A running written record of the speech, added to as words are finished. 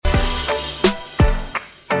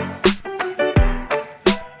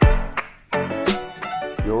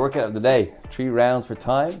workout of the day. 3 rounds for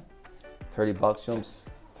time, 30 box jumps,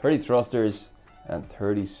 30 thrusters, and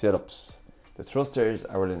 30 sit-ups. The thrusters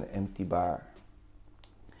are with an empty bar.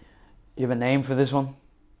 You have a name for this one?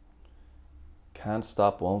 Can't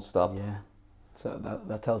stop, won't stop. Yeah. So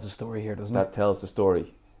that tells the story here, doesn't it? That tells the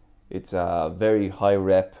story. It's a very high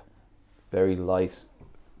rep, very light,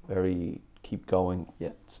 very keep going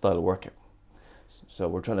style of workout. So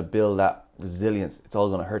we're trying to build that resilience. It's all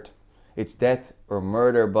going to hurt. It's death or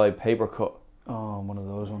murder by paper cut. Oh, one of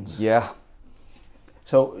those ones. Yeah.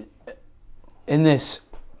 So in this,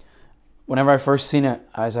 whenever I first seen it,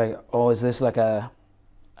 I was like, oh, is this like a...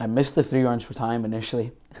 I missed the 3 rounds for time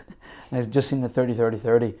initially. And I just seen the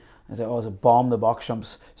 30-30-30. I was like, oh, is it bomb the box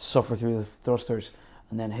jumps, suffer through the thrusters,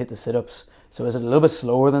 and then hit the sit-ups? So is it a little bit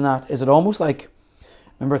slower than that? Is it almost like,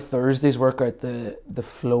 remember Thursday's workout, the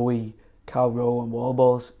flowy cal row and wall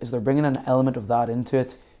balls? Is there bringing an element of that into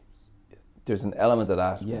it? There's an element of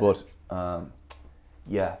that, Yeah. but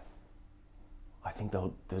I think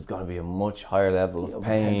there's going to be a much higher level of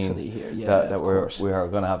pain here. that we are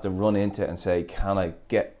going to have to run into and say, can I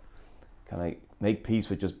make peace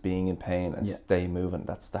with just being in pain and stay moving?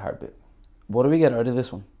 That's the hard bit. What do we get out of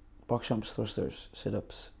this one? Box jumps, thrusters,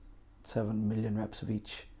 sit-ups, 7 million reps of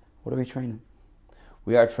each. What are we training?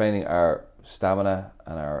 We are training our stamina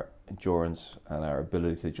and our endurance and our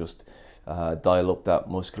ability to just dial up that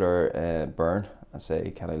muscular burn and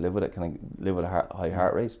say, can I live with it? Can I live with a high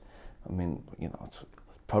heart rate? I mean, it's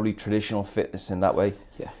probably traditional fitness in that way.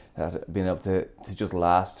 Yeah. That being able to just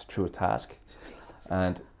last through a task.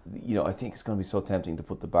 And, I think it's going to be so tempting to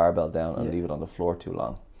put the barbell down and leave it on the floor too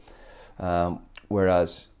long.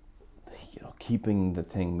 Whereas, keeping the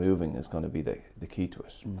thing moving is going to be the key to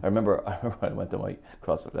it. I remember I went to my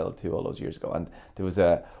CrossFit Level 2 all those years ago, and there was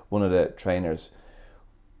one of the trainers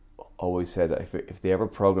always said that if they ever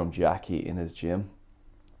programmed Jackie in his gym,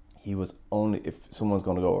 he was only, if someone's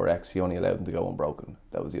going to go over X, he only allowed them to go unbroken.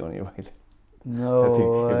 That was the only way. If you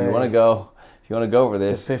want to go over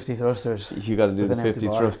this, the 50 thrusters, you got to do the 50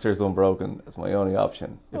 thrusters unbroken. That's my only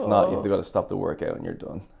option. If not, you've got to stop the workout and you're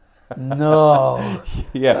done. No.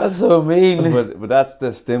 Yeah. That's so mean. But that's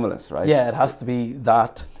the stimulus, right? Yeah, it has to be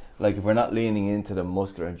that. Like if we're not leaning into the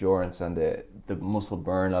muscular endurance and the muscle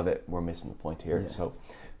burn of it, we're missing the point here. Yeah. So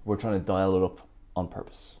we're trying to dial it up on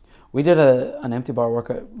purpose. We did an empty bar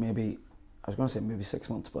workout maybe 6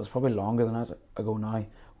 months, but it's probably longer than that ago now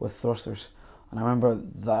with thrusters. And I remember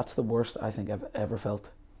that's the worst I think I've ever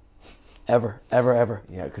felt. Ever.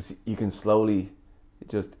 Yeah, because you can slowly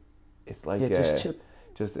just chip.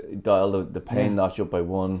 Just dial the pain notch up by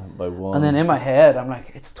one. And then in my head, I'm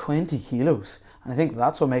like, it's 20 kilos. And I think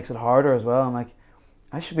that's what makes it harder as well. I'm like,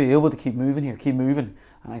 I should be able to keep moving here, keep moving.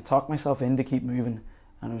 And I talked myself into keep moving,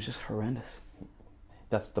 and it was just horrendous.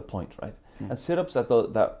 That's the point, right? Yeah. And sit-ups at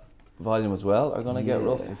that volume as well are going to get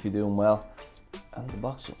rough if you do them well. And the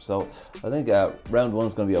box jump. So I think round 1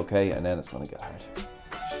 is going to be okay, and then it's going to get hard.